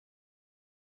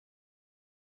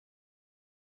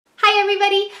Hi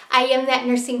everybody, I am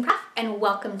Thatnursingprof and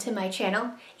welcome to my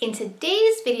channel. In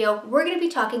today's video, we're going to be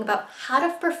talking about how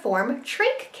to perform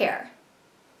trach care.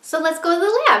 So let's go to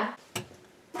the lab.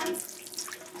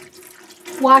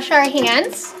 Wash our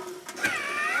hands.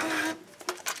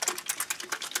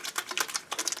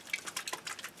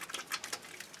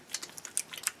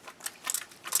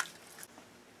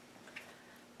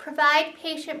 Provide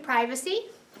patient privacy.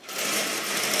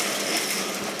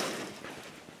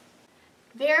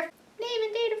 Verify name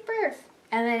and date of birth.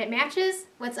 And then it matches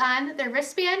what's on their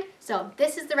wristband. So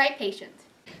this is the right patient.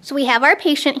 So we have our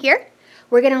patient here.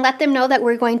 We're going to let them know that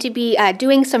we're going to be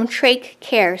doing some trach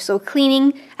care, so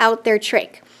cleaning out their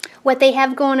trach. What they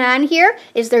have going on here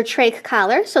is their trach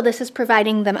collar, so this is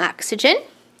providing them oxygen.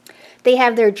 They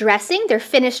have their dressing, their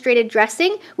fenestrated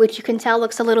dressing, which you can tell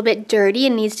looks a little bit dirty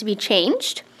and needs to be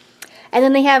changed. And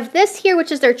then they have this here,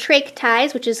 which is their trach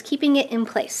ties, which is keeping it in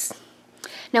place.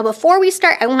 Now before we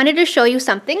start, I wanted to show you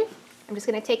something. I'm just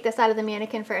going to take this out of the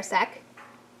mannequin for a sec.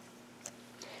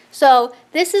 So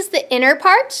this is the inner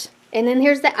part, and then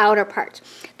here's the outer part.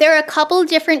 There are a couple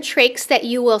different trachs that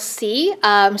you will see.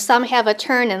 Some have a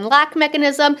turn and lock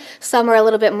mechanism. Some are a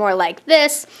little bit more like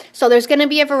this. So there's going to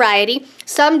be a variety.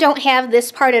 Some don't have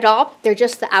this part at all. They're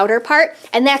just the outer part,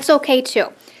 and that's okay too.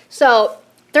 So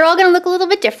they're all going to look a little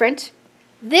bit different.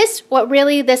 What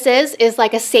really this is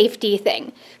like a safety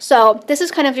thing. So this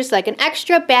is kind of just like an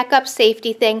extra backup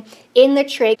safety thing in the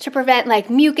trach to prevent like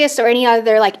mucus or any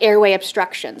other like airway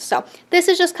obstructions. So this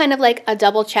is just kind of like a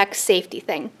double check safety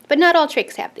thing, but not all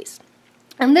trachs have these.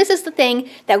 And this is the thing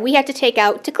that we had to take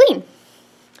out to clean.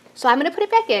 So I'm going to put it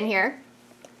back in here.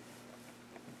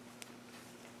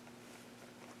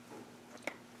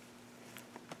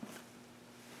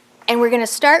 And we're going to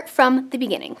start from the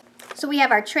beginning. So we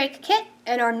have our trach kit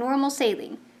and our normal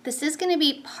saline. This is going to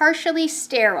be partially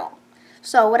sterile.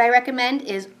 So what I recommend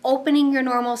is opening your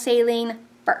normal saline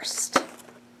first.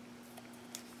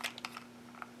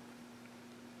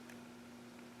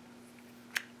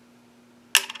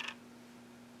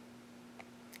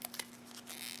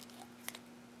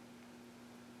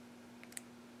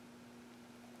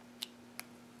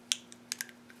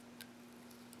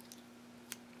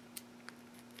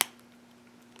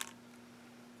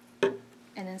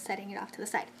 And then setting it off to the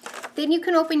side. Then you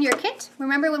can open your kit.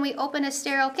 Remember when we open a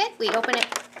sterile kit, we open it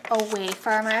away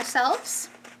from ourselves.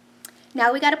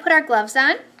 Now we got to put our gloves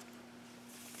on.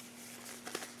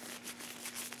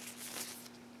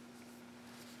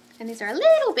 And these are a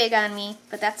little big on me,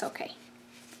 but that's okay.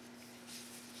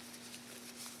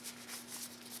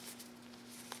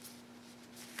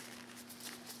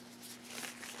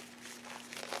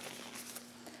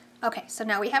 Okay, so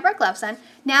now we have our gloves on.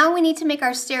 Now we need to make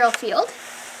our sterile field.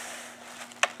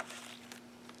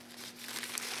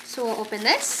 So we'll open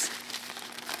this.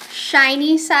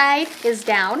 Shiny side is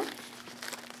down.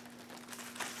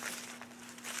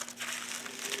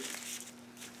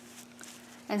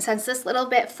 And since this little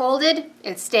bit folded,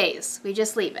 it stays. We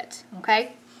just leave it,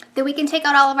 okay? Then we can take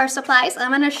out all of our supplies. I'm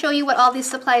going to show you what all these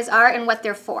supplies are and what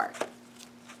they're for.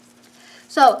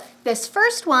 So this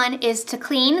first one is to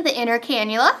clean the inner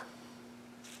cannula.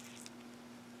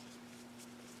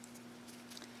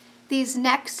 These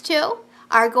next two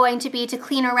are going to be to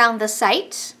clean around the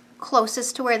site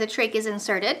closest to where the trach is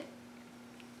inserted.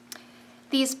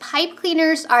 These pipe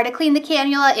cleaners are to clean the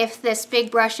cannula if this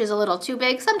big brush is a little too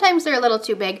big. Sometimes they're a little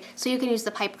too big, so you can use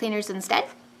the pipe cleaners instead.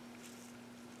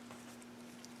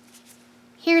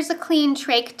 Here's a clean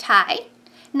trach tie.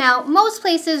 Now, most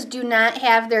places do not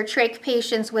have their trach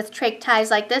patients with trach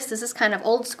ties like this. This is kind of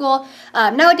old school.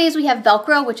 Nowadays we have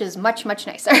Velcro, which is much, much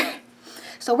nicer.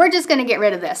 So we're just going to get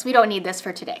rid of this. We don't need this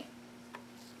for today.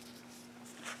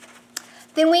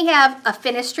 Then we have a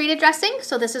fenestrated dressing.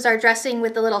 So this is our dressing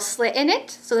with the little slit in it.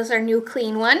 So this is our new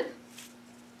clean one.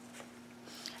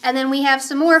 And then we have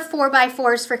some more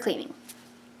 4x4s for cleaning.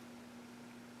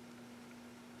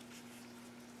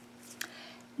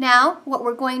 Now what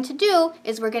we're going to do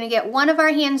is we're going to get one of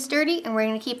our hands dirty and we're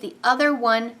going to keep the other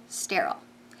one sterile.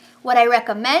 What I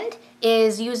recommend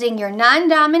is using your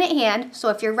non-dominant hand. So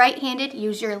if you're right-handed,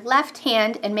 use your left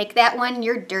hand and make that one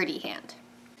your dirty hand.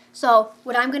 So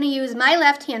what I'm going to use my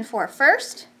left hand for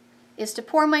first is to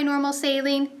pour my normal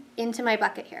saline into my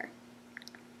bucket here.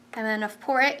 I'm going to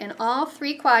pour it in all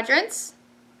three quadrants,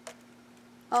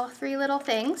 all three little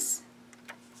things,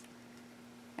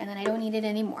 and then I don't need it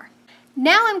anymore.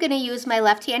 Now I'm going to use my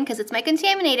left hand, because it's my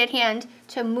contaminated hand,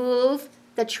 to move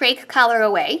the trach collar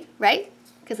away, right?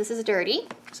 Because this is dirty.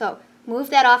 So move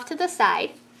that off to the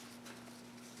side.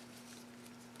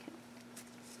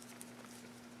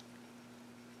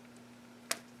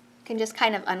 You can just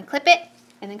kind of unclip it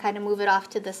and then kind of move it off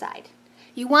to the side.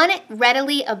 You want it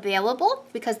readily available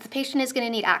because the patient is going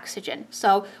to need oxygen.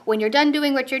 So when you're done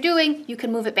doing what you're doing, you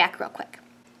can move it back real quick.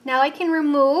 Now I can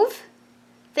remove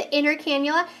the inner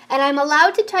cannula, and I'm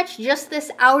allowed to touch just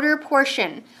this outer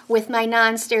portion with my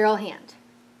non-sterile hand.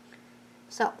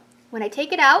 So when I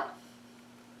take it out,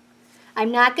 I'm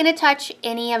not going to touch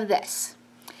any of this.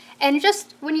 And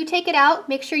just when you take it out,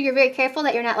 make sure you're very careful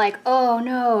that you're not like, oh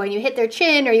no, and you hit their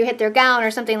chin or you hit their gown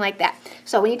or something like that.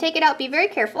 So when you take it out, be very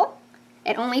careful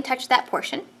and only touch that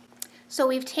portion. So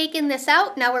we've taken this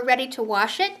out, now we're ready to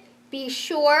wash it. Be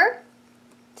sure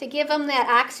to give them that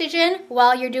oxygen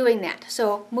while you're doing that.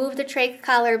 So move the trach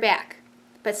collar back,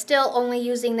 but still only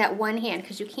using that one hand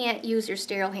because you can't use your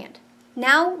sterile hand.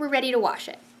 Now we're ready to wash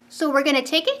it. So we're gonna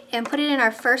take it and put it in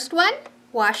our first one,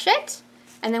 wash it,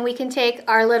 and then we can take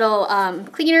our little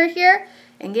cleaner here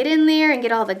and get in there and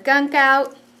get all the gunk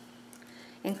out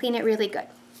and clean it really good.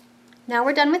 Now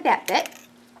we're done with that bit.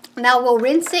 Now we'll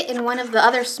rinse it in one of the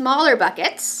other smaller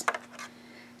buckets,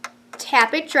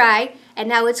 tap it dry, and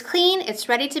now it's clean, it's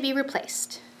ready to be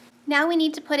replaced. Now we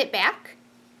need to put it back.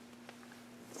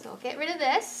 So get rid of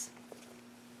this.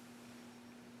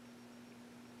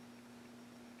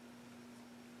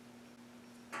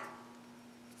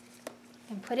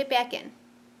 And put it back in.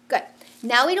 Good.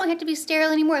 Now we don't have to be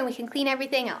sterile anymore and we can clean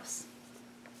everything else.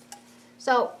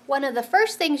 So one of the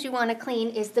first things you want to clean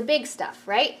is the big stuff,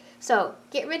 right? So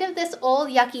get rid of this old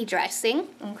yucky dressing,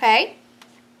 okay?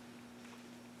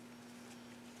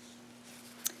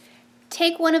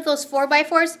 Take one of those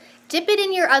 4x4s, dip it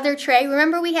in your other tray.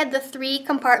 Remember we had the 3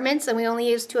 compartments and we only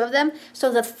used 2 of them?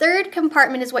 So the third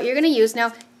compartment is what you're going to use.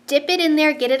 Now dip it in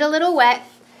there, get it a little wet,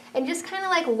 and just kind of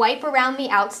like wipe around the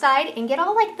outside and get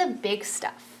all like the big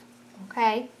stuff,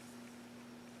 okay?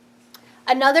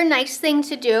 Another nice thing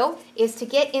to do is to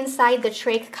get inside the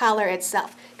trach collar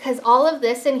itself because all of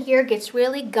this in here gets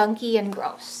really gunky and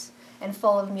gross and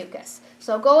full of mucus.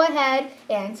 So go ahead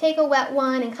and take a wet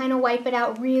one and kind of wipe it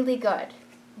out really good,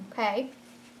 okay?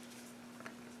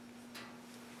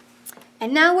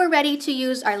 And now we're ready to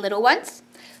use our little ones.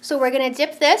 So we're going to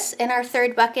dip this in our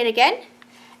third bucket again,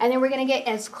 and then we're going to get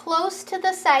as close to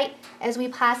the site as we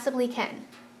possibly can,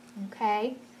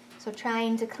 okay? So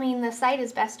trying to clean the site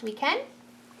as best we can.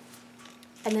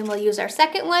 And then we'll use our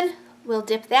second one. We'll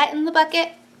dip that in the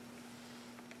bucket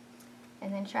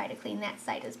and then try to clean that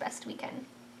site as best we can.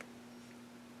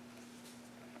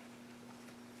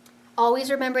 Always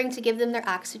remembering to give them their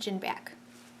oxygen back.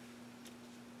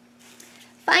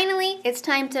 Finally, it's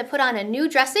time to put on a new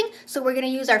dressing. So we're going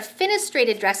to use our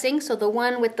fenestrated dressing, so the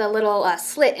one with the little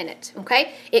slit in it,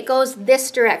 okay? It goes this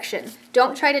direction.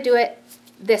 Don't try to do it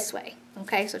this way,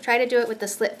 okay? So try to do it with the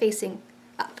slit facing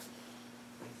up.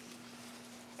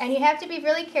 And you have to be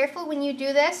really careful when you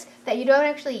do this that you don't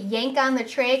actually yank on the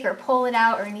trach or pull it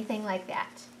out or anything like that.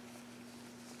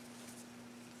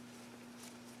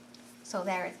 So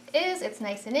there it is, it's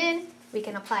nice and in. We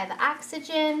can apply the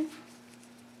oxygen.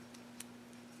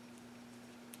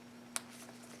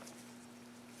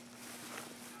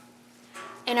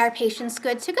 And our patient's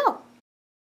good to go.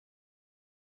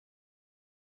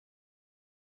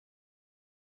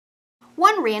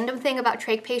 One random thing about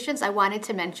trach patients I wanted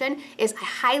to mention is I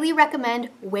highly recommend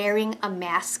wearing a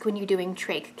mask when you're doing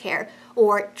trach care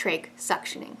or trach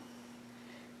suctioning.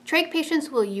 Trach patients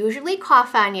will usually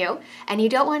cough on you, and you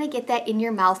don't want to get that in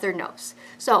your mouth or nose.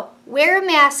 So wear a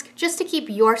mask just to keep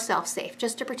yourself safe,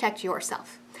 just to protect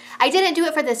yourself. I didn't do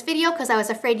it for this video because I was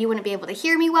afraid you wouldn't be able to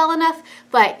hear me well enough,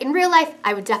 but in real life,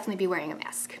 I would definitely be wearing a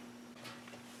mask.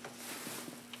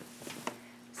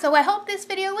 So I hope this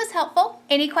video was helpful.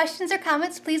 Any questions or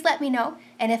comments, please let me know.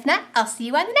 And if not, I'll see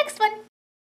you on the next one.